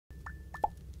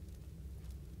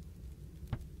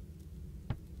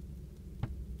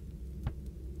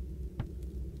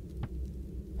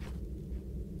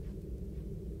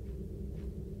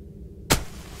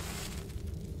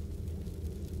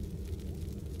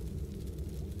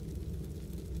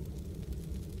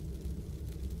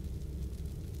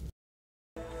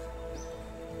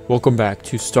Welcome back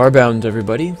to Starbound,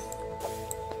 everybody.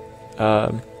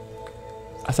 I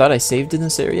thought I saved in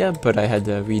this area, but I had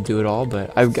to redo it all,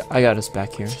 but I got us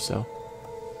back here, so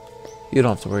you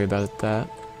don't have to worry about that.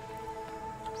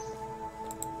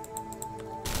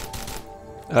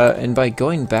 And by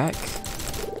going back...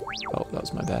 Oh, that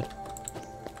was my bad.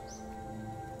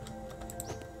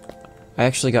 I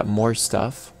actually got more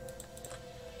stuff,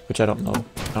 which I don't know.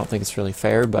 I don't think it's really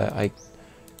fair, but I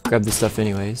grabbed the stuff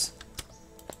anyways.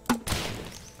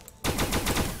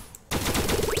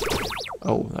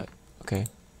 Oh, okay.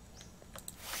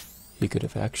 He could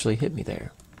have actually hit me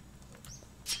there.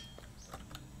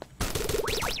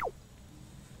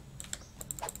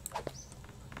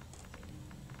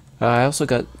 I also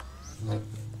got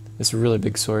this really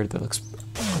big sword that looks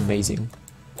amazing.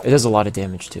 It does a lot of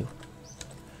damage too.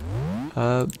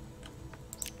 But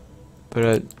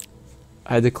I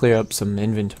had to clear up some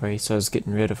inventory, so I was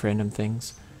getting rid of random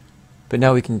things. But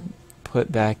now we can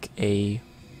put back a...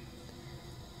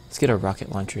 Let's get a rocket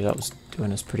launcher. That was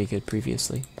doing us pretty good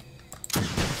previously.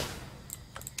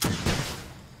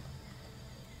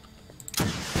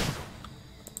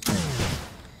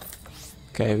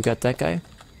 Okay, we got that guy.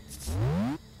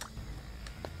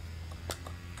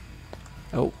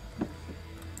 Oh.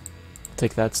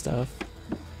 Take that stuff.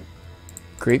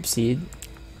 Grape seed.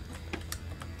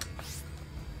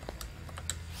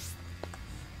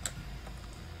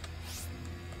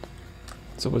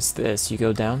 So what's this? You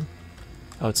go down?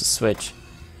 Oh, it's a switch.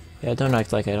 Yeah, don't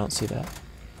act like I don't see that.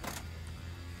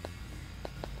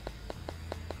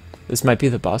 This might be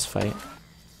the boss fight.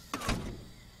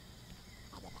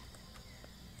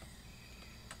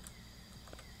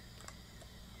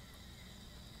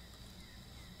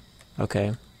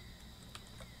 Okay.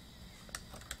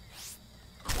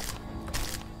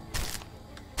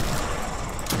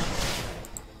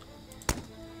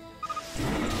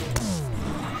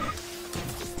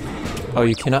 Oh,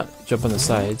 you cannot jump on the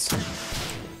sides.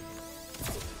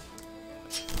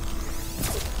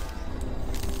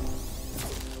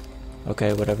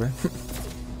 Okay, whatever.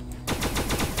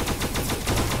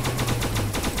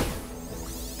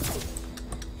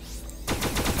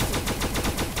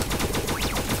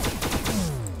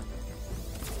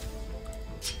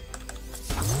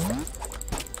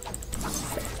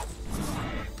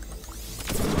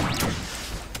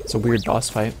 It's a weird boss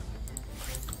fight.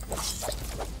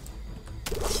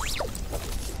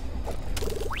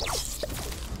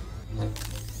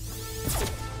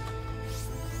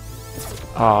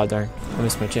 Aw, darn. I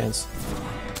missed my chance.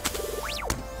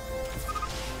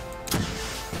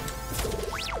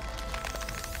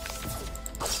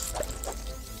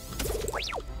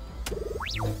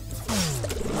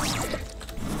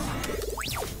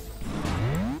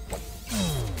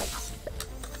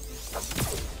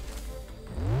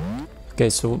 Okay,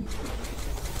 so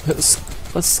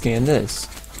let's scan this.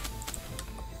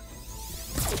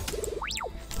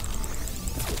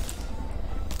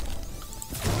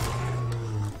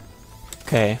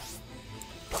 Okay.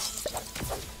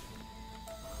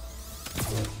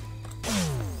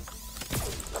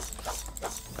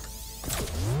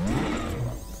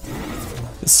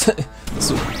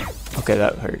 Okay,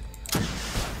 that hurt.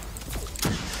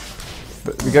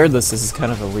 But regardless, this is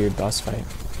kind of a weird boss fight.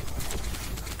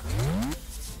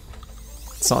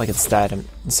 It's not like it's that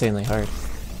insanely hard.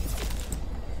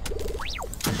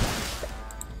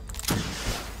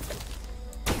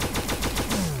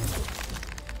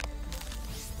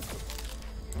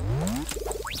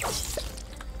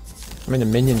 I mean, the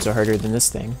minions are harder than this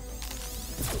thing.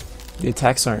 The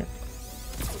attacks aren't.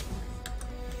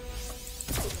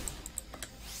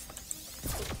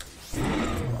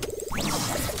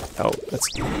 Oh, that's...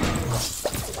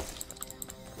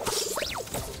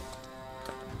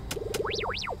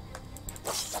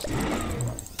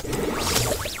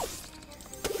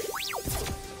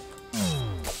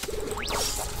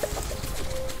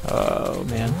 Oh,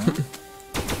 man.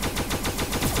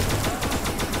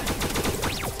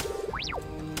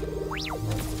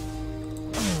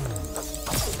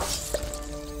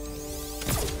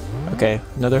 Okay,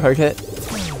 another hard hit.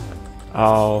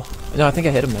 Oh, no, I think I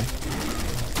hit him there.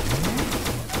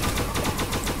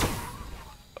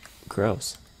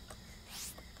 Gross.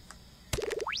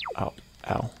 Ow,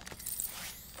 ow.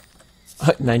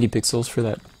 90 pixels for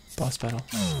that boss battle.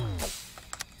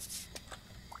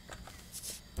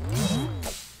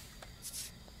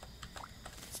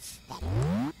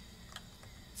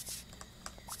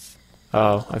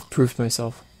 Oh, I've proved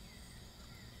myself.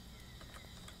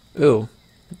 Ooh.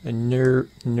 A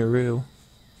Naru.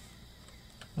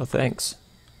 Oh, thanks.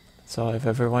 That's all I've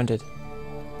ever wanted.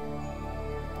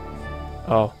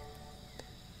 Oh.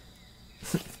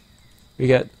 We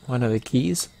got one of the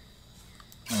keys.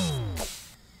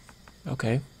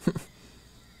 Okay.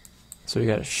 So we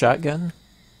got a shotgun.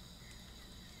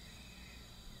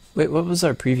 Wait, what was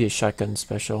our previous shotgun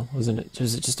special? Was it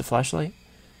just a flashlight?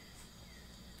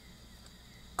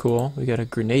 Cool. We got a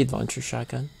grenade launcher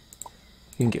shotgun.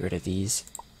 You can get rid of these.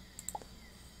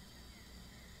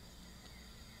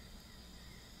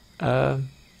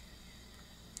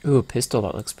 Ooh, a pistol,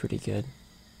 that looks pretty good.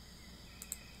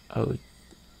 Oh,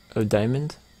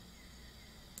 diamond?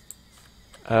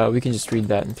 We can just read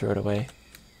that and throw it away.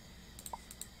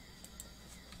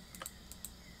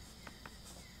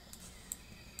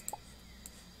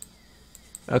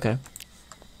 Okay.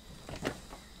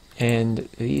 And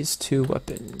these two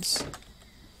weapons.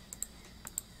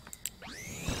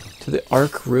 To the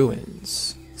Ark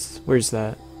Ruins. Where's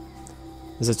that?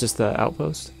 Is that just the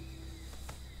outpost?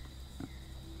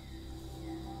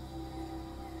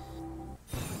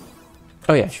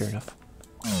 Oh yeah, sure enough.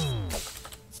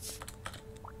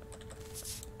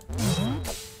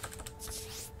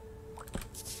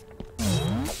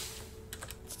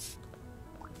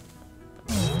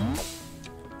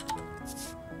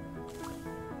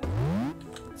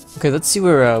 Okay, let's see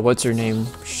where what's her name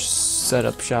set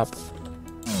up shop.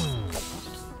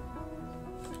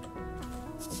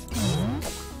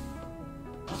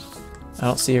 I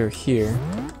don't see her here.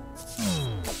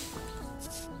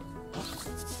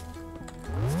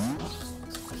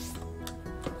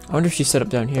 I wonder if she set up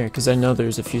down here, because I know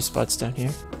there's a few spots down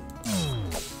here.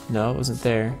 No, it wasn't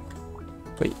there.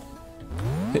 Wait.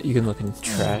 You can look in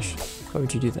trash. Why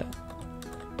would you do that?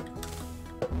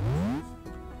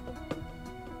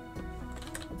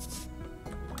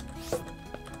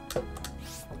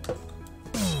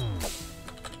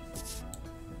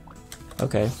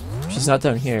 Okay. She's not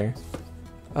down here.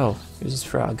 Oh, there's this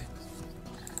frog.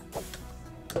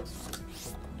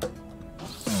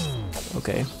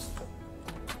 Okay.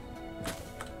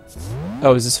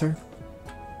 Oh, is this her?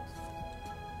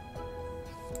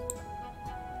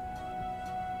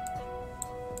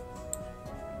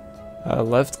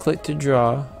 Left click to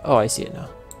draw. Oh, I see it now.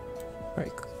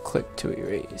 Right click to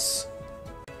erase.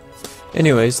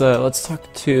 Anyways, let's talk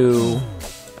to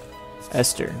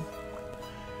Esther.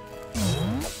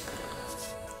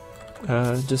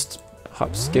 Just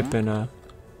hop, skip, and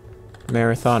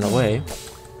marathon away.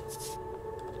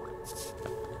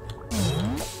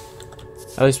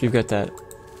 At least we've got that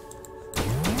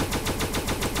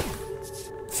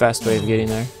fast way of getting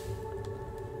there.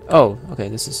 Oh, okay,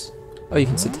 this is... Oh, you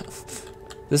can sit down.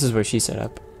 This is where she set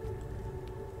up.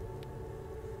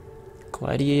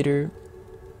 Gladiator.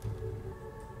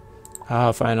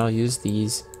 Ah, fine, I'll use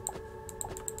these.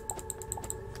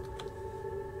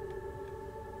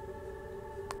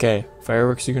 Okay,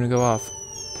 fireworks are gonna go off.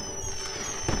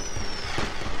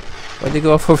 Why'd they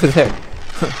go off over there?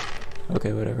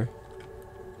 Okay, whatever.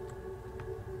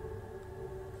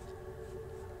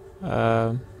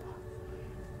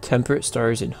 Temperate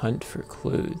stars and hunt for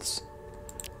clues.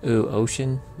 Ooh,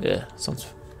 ocean? Yeah,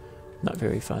 sounds not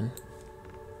very fun.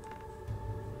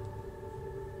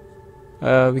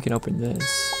 We can open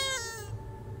this.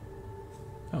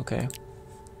 Okay.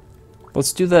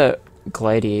 Let's do that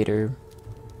gladiator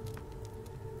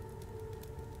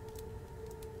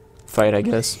fight, I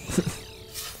guess.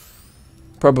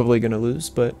 Probably gonna lose,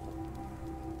 but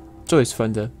it's always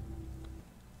fun to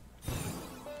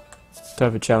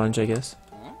have a challenge, I guess.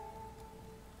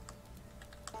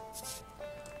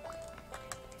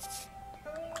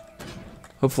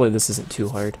 Hopefully this isn't too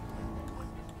hard.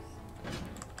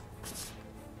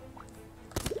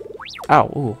 Ow,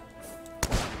 ooh.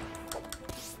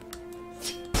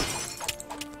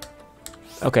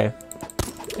 Okay.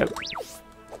 Yep.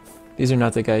 These are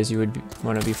not the guys you would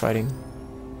want to be fighting.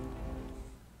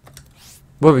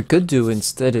 What we could do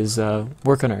instead is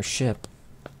work on our ship.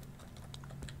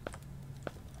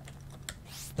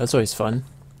 That's always fun.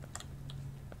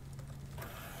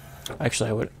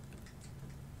 Actually, I would...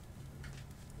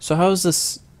 So how is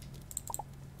this...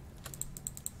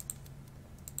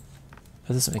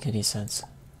 That doesn't make any sense.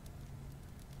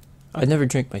 I never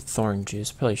drank my thorn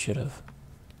juice. Probably should have.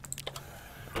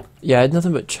 Yeah, I had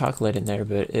nothing but chocolate in there,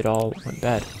 but it all went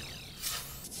bad.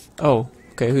 Oh,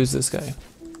 okay, who's this guy?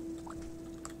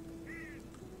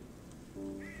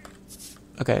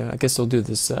 Okay, I guess we'll do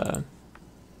this, oh,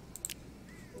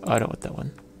 I don't want that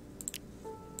one.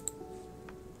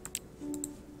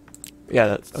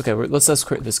 Yeah, okay, let's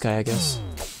escort this guy, I guess.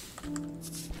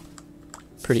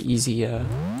 Pretty easy,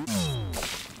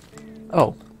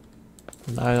 Oh.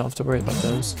 I don't have to worry about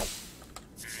those.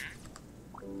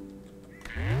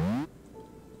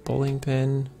 Bowling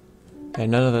pin. Yeah,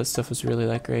 none of that stuff was really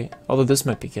that great. Although this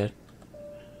might be good.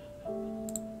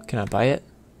 Can I buy it?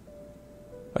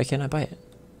 Why can't I buy it?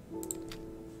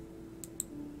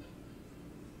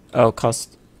 Oh,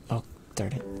 cost... Oh,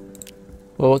 darn it.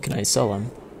 Well, what can I sell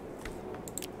them?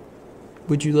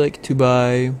 Would you like to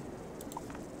buy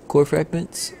core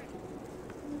fragments?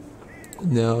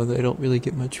 No, they don't really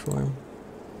get much for them.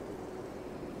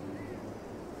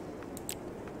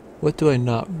 What do I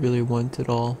not really want at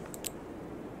all?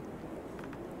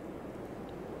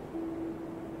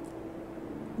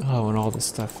 Oh, I want all this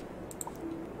stuff.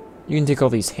 You can take all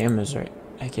these hammers, right?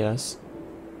 I guess.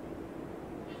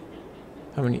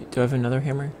 How many? Do I have another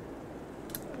hammer?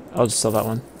 I'll just sell that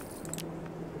one.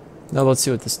 Now let's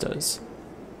see what this does.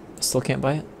 I still can't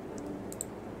buy it?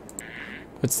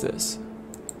 What's this?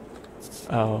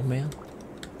 Oh, man.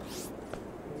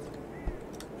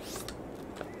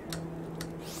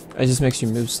 It just makes you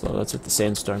move slow. That's what the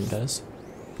sandstorm does.